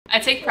I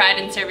take pride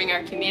in serving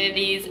our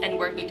communities and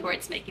working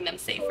towards making them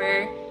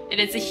safer. It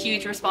is a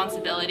huge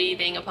responsibility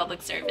being a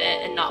public servant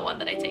and not one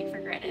that I take for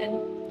granted.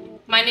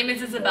 My name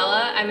is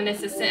Isabella. I'm an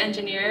assistant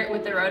engineer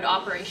with the Road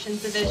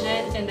Operations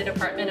Division in the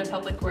Department of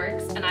Public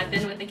Works, and I've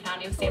been with the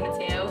County of San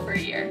Mateo for a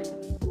year.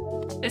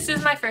 This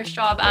is my first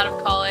job out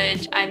of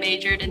college. I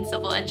majored in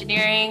civil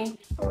engineering,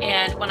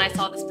 and when I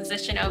saw this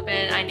position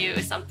open, I knew it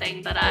was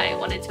something that I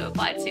wanted to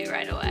apply to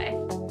right away.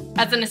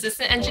 As an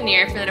assistant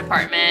engineer for the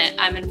department,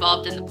 I'm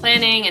involved in the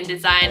planning and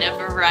design of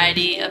a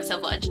variety of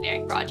civil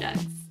engineering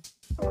projects.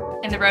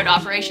 In the road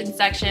operations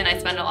section, I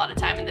spend a lot of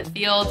time in the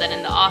field and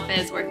in the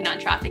office working on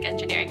traffic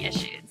engineering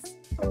issues.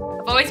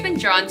 I've always been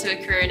drawn to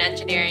a career in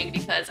engineering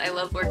because I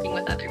love working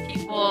with other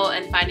people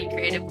and finding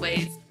creative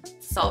ways to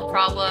solve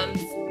problems.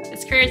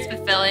 This career is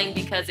fulfilling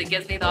because it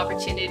gives me the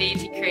opportunity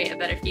to create a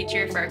better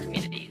future for our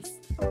communities.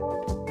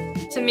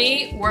 To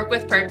me, work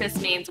with purpose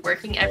means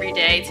working every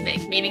day to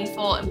make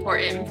meaningful,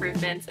 important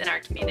improvements in our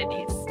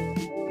communities.